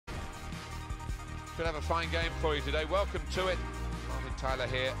Should have a fine game for you today. Welcome to it. Marvin Tyler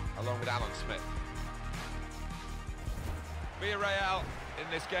here, along with Alan Smith. Villarreal in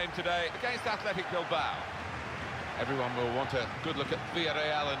this game today against Athletic Bilbao. Everyone will want a good look at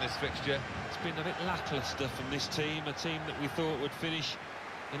Villarreal in this fixture. It's been a bit lacklustre from this team, a team that we thought would finish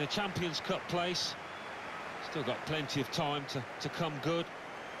in a Champions Cup place. Still got plenty of time to come good,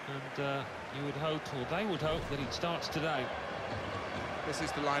 and you would hope, or they would hope, that it starts today. This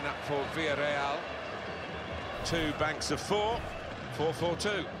is the lineup for Villarreal. Two banks of four,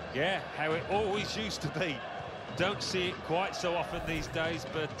 4-4-2. Yeah, how it always used to be. Don't see it quite so often these days,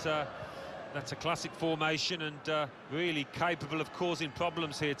 but that's a classic formation and really capable of causing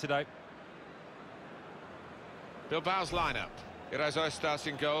problems here today. Bilbao's lineup. Irazoy starts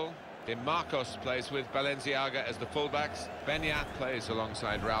in goal. Di Marcos plays with Balenciaga as the fullbacks. Beñat plays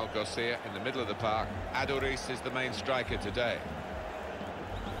alongside Raul Garcia in the middle of the park. Aduriz is the main striker today.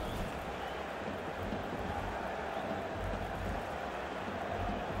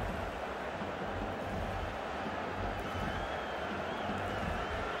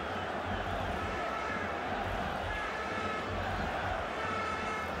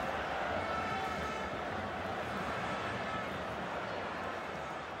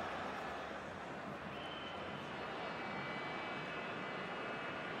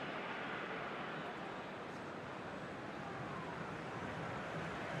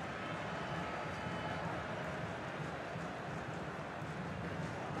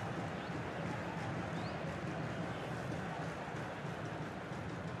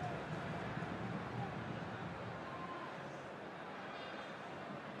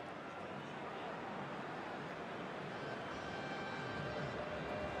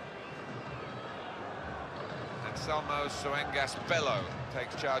 Salmo Soengas Bello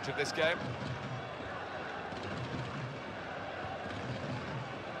takes charge of this game.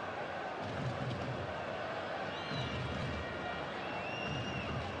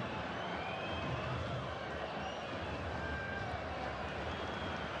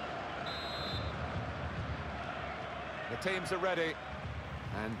 The teams are ready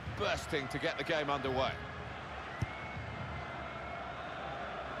and bursting to get the game underway.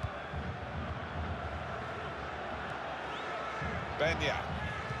 Beñat.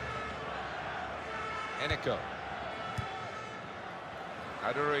 Eneko.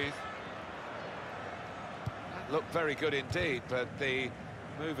 Aduriz. That looked very good indeed, but the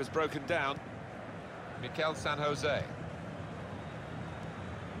move has broken down. Mikel San Jose.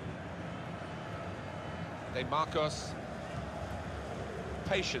 Di Marcos.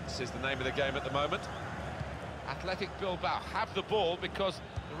 Patience is the name of the game at the moment. Athletic Bilbao have the ball because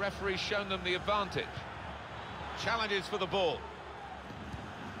the referee's shown them the advantage. Challenges for the ball.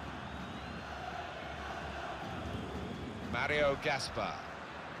 Mario Gaspar.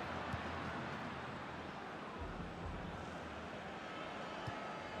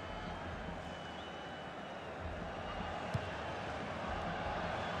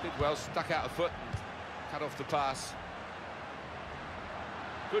 Did well, stuck out a foot and cut off the pass.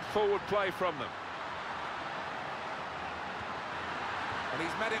 Good forward play from them. And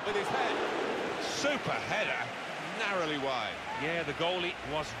he's met it with his head. Super header, narrowly wide. Yeah, the goalie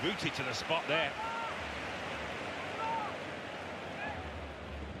was rooted to the spot there.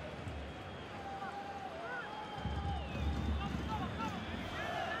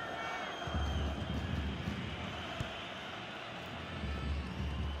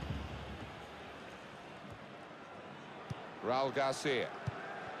 Raul Garcia.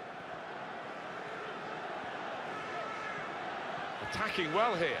 Attacking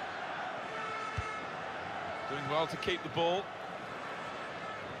well here. Doing well to keep the ball.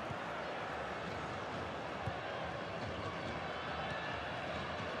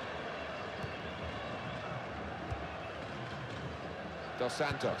 Dos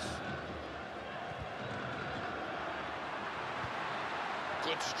Santos.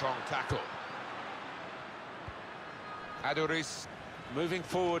 Good strong tackle. Aduriz moving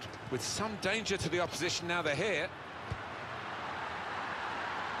forward with some danger to the opposition now they're here.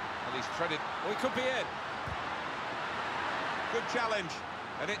 And he's treaded. Oh, he could be in. Good challenge,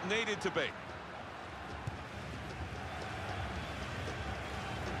 and it needed to be.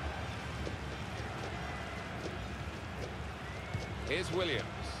 Here's Williams.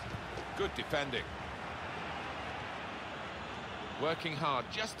 Good defending. Working hard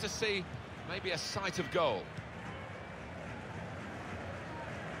just to see maybe a sight of goal.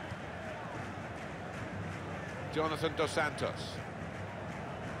 Jonathan Dos Santos.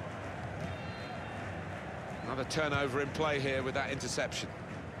 Another turnover in play here with that interception.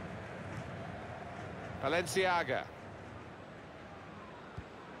 Balenciaga.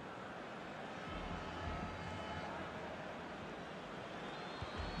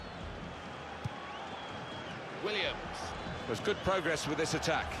 Williams. There's good progress with this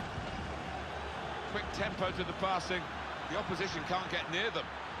attack. Quick tempo to the passing. The opposition can't get near them.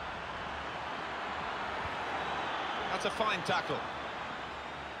 That's a fine tackle.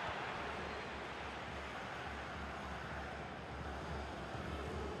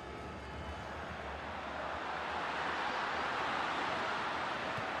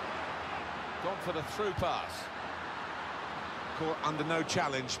 Gone for the through pass. Caught under no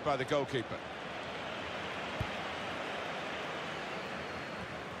challenge by the goalkeeper.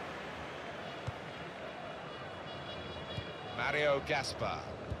 Mario Gaspar.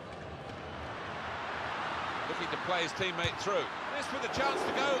 Looking to play his teammate through. This with a chance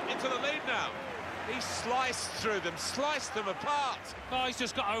to go into the lead now. He sliced through them, sliced them apart. Oh, he's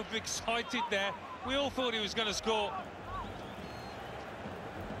just got overexcited there. We all thought he was going to score.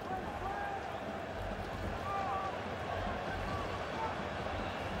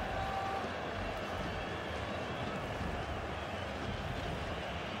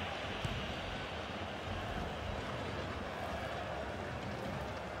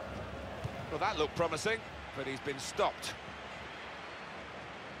 Well, that looked promising, but he's been stopped.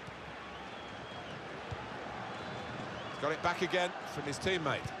 He's got it back again from his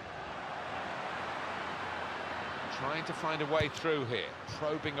teammate. Trying to find a way through here,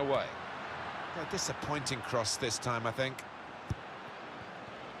 probing away. A disappointing cross this time, I think.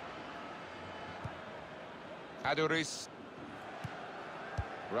 Aduriz.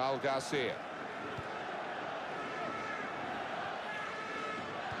 Raul Garcia.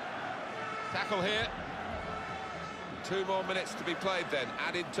 Tackle here. 2 more minutes to be played then,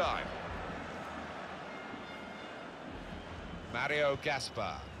 added time. Mario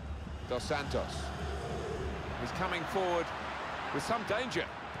Gaspar. Dos Santos. He's coming forward with some danger.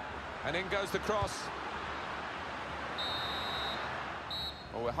 And in goes the cross.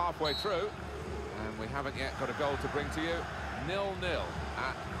 Well, we're halfway through, and we haven't yet got a goal to bring to you. 0-0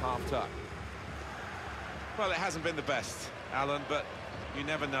 at half-time. Well, it hasn't been the best, Alan, but you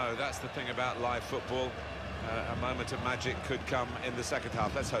never know. That's the thing about live football. A moment of magic could come in the second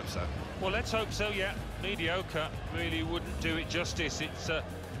half. Let's hope so. Well, let's hope so, yeah. Mediocre really wouldn't do it justice. It's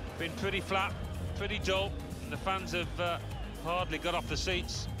been pretty flat, pretty dull, and the fans have hardly got off the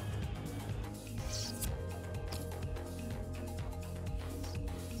seats.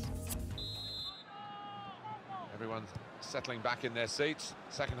 Everyone's settling back in their seats.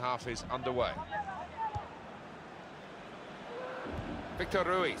 Second half is underway. Victor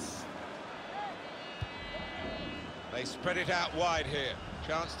Ruiz. They spread it out wide here.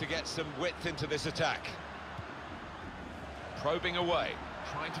 Chance to get some width into this attack. Probing away,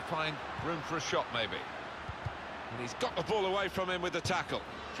 trying to find room for a shot maybe. And he's got the ball away from him with the tackle.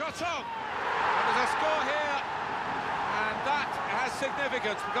 Shot on! And there's a score here. And that has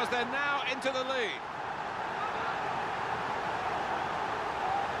significance because they're now into the lead.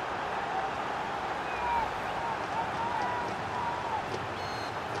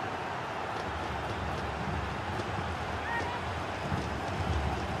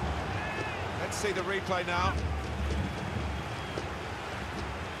 See the replay now.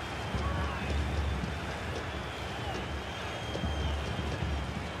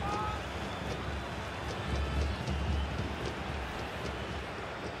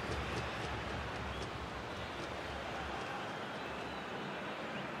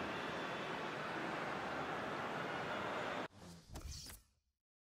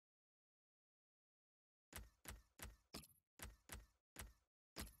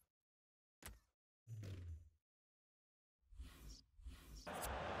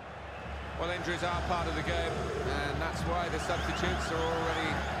 Well, injuries are part of the game, and that's why the substitutes are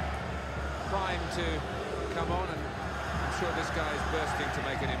already primed to come on, and I'm sure this guy is bursting to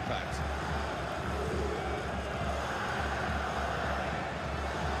make an impact.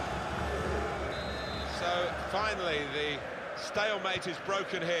 So, finally, the stalemate is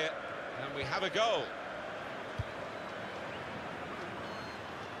broken here, and we have a goal.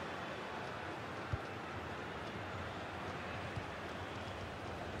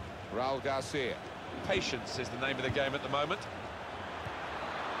 Raul Garcia. Patience is the name of the game at the moment.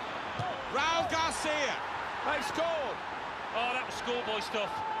 Raul Garcia! They've scored! Oh, that was schoolboy stuff.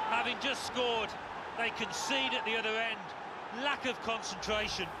 Having just scored, they concede at the other end. Lack of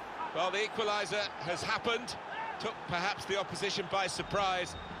concentration. Well, the equaliser has happened. Took perhaps the opposition by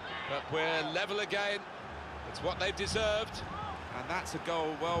surprise. But we're level again. It's what they've deserved. And that's a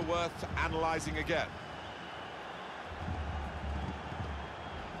goal well worth analysing again.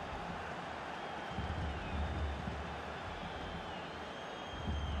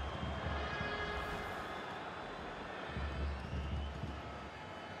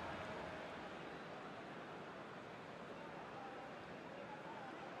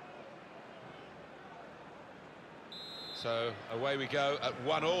 So away we go at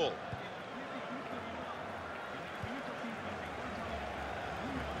 1-1.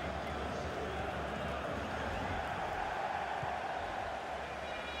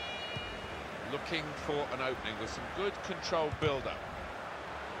 Looking for an opening with some good controlled build-up.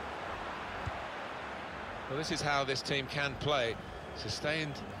 Well, this is how this team can play.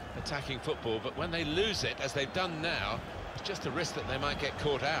 Sustained attacking football, but when they lose it, as they've done now, it's just a risk that they might get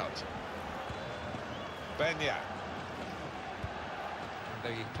caught out. Benya.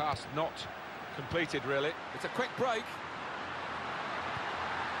 The pass not completed, really. It's a quick break.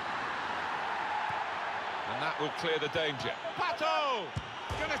 And that will clear the danger. Pato!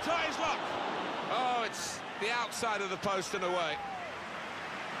 Gonna try his luck. Oh, it's the outside of the post and away.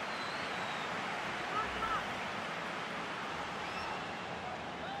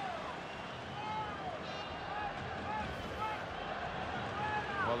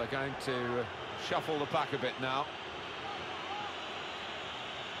 Well, they're going to shuffle the pack a bit now.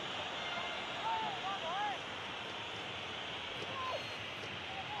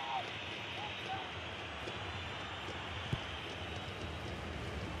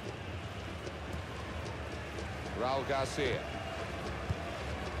 Raul Garcia.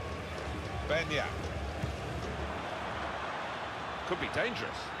 Benya. Could be dangerous.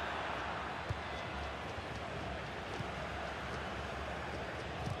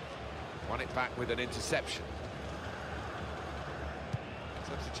 Won it back with an interception.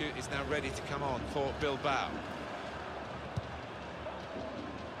 Substitute is now ready to come on for Bilbao.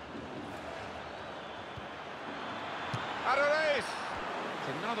 Adores!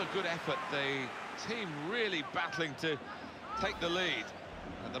 It's another good effort. The team really battling to take the lead.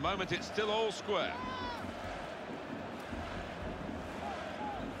 At the moment, it's still all square.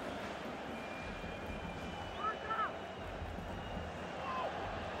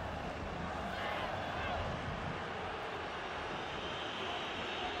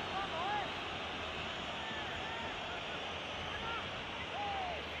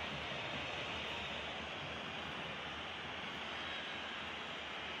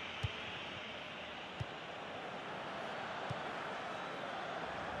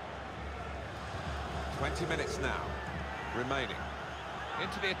 ...20 minutes now remaining.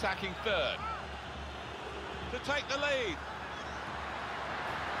 Into the attacking third. To take the lead.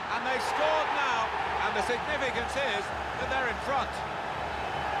 And they scored now. And the significance is that they're in front.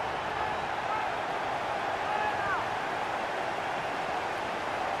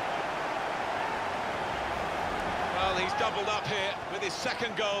 Well, he's doubled up here with his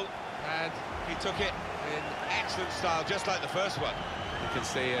second goal. And he took it in excellent style, just like the first one. You can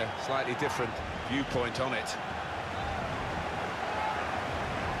see a slightly different viewpoint on it.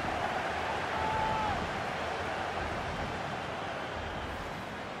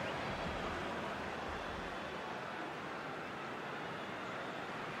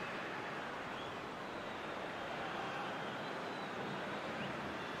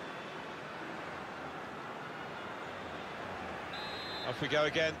 Off we go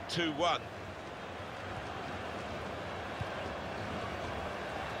again, 2-1.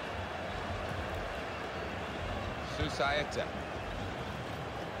 Susaeta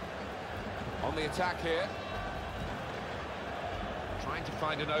on the attack here, trying to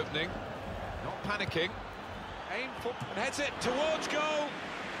find an opening, not panicking, aim for and heads it towards goal,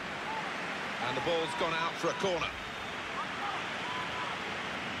 and the ball's gone out for a corner.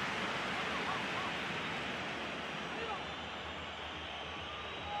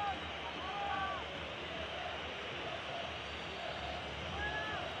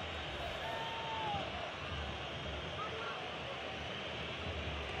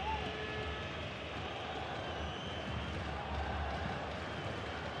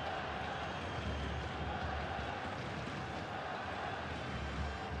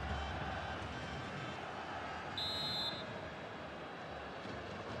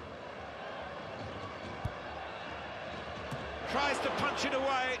 Tries to punch it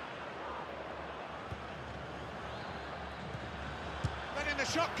away. Letting the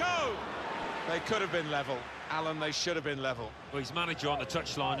shot go. They could have been level. Alan, they should have been level. Well, his manager on the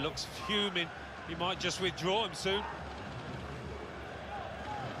touchline looks fuming. He might just withdraw him soon.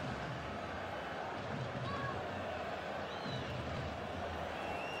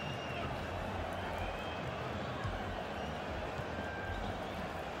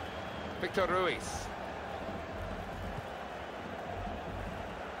 Victor Ruiz.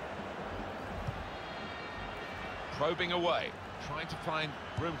 Probing away, trying to find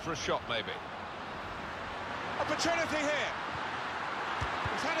room for a shot, maybe. Opportunity here.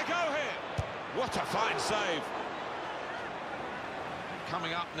 He's had a go here. What a fine save.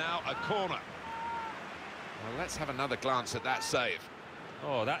 Coming up now, a corner. Well, let's have another glance at that save.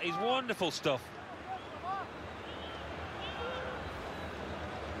 Oh, that is wonderful stuff.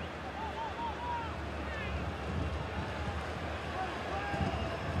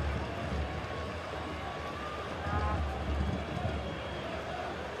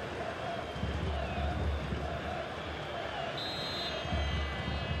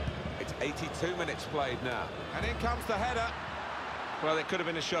 It's 82 minutes played now. And in comes the header. Well, it could have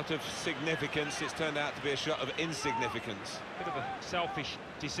been a shot of significance. It's turned out to be a shot of insignificance. Bit of a selfish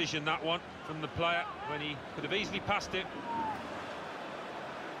decision, that one, from the player, when he could have easily passed it.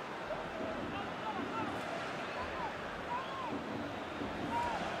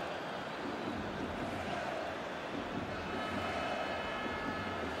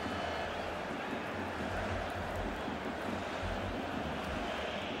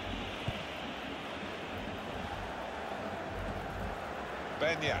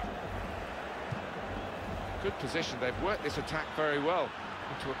 Benya. Good position. They've worked this attack very well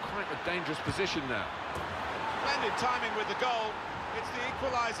into quite a dangerous position now. Splendid timing with the goal. It's the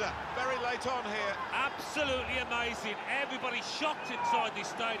equaliser very late on here. Absolutely amazing. Everybody's shocked inside this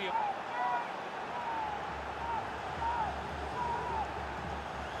stadium.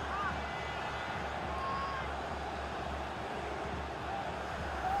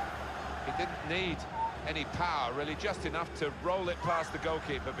 He didn't need any power, really, just enough to roll it past the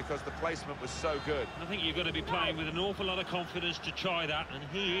goalkeeper because the placement was so good. I think you're going to be playing with an awful lot of confidence to try that, and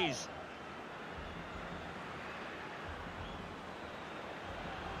he is.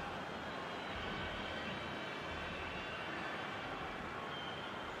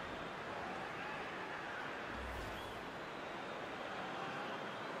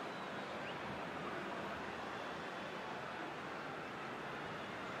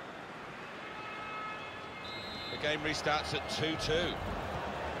 The game restarts at 2-2.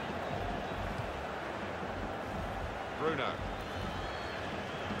 Bruno.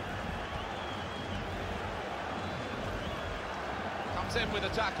 Comes in with a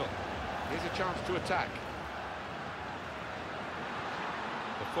tackle. Here's a chance to attack.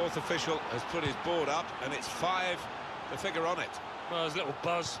 The fourth official has put his board up, and it's 5, the figure on it. Well, there's a little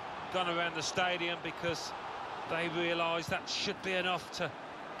buzz gone around the stadium because they realise that should be enough to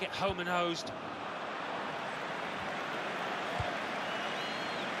get home and hosed.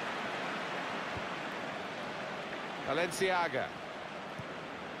 Balenciaga.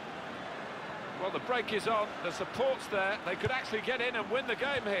 Well, the break is on, the support's there, they could actually get in and win the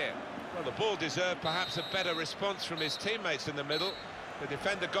game here. Well, the ball deserved perhaps a better response from his teammates in the middle. The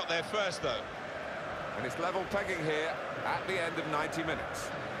defender got there first, though. And it's level pegging here at the end of 90 minutes.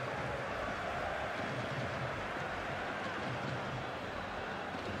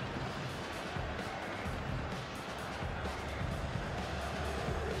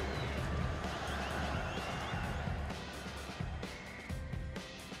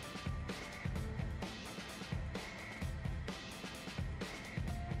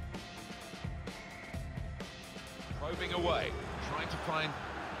 Probing away, trying to find,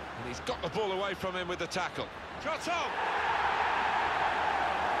 and he's got the ball away from him with the tackle. Shot on!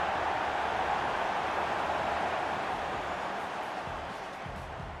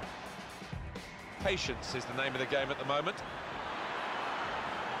 Patience is the name of the game at the moment.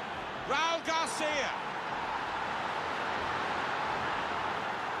 Raul Garcia!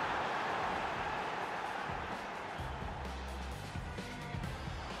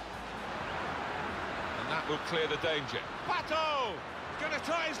 That will clear the danger. Pato! He's going to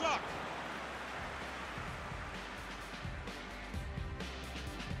try his luck.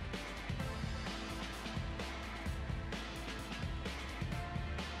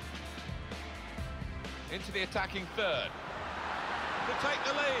 Into the attacking third. To take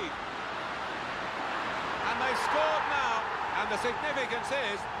the lead. And they've scored now. And the significance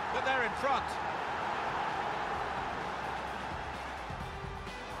is that they're in front.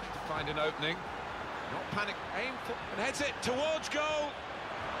 Trying to find an opening. Not panic, aim for, and heads it towards goal.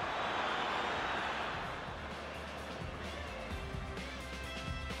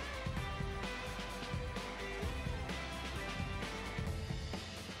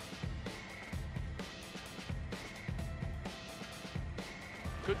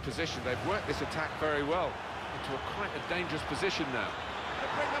 Good position, they've worked this attack very well into quite a dangerous position now. They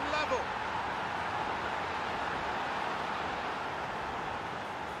bring them level.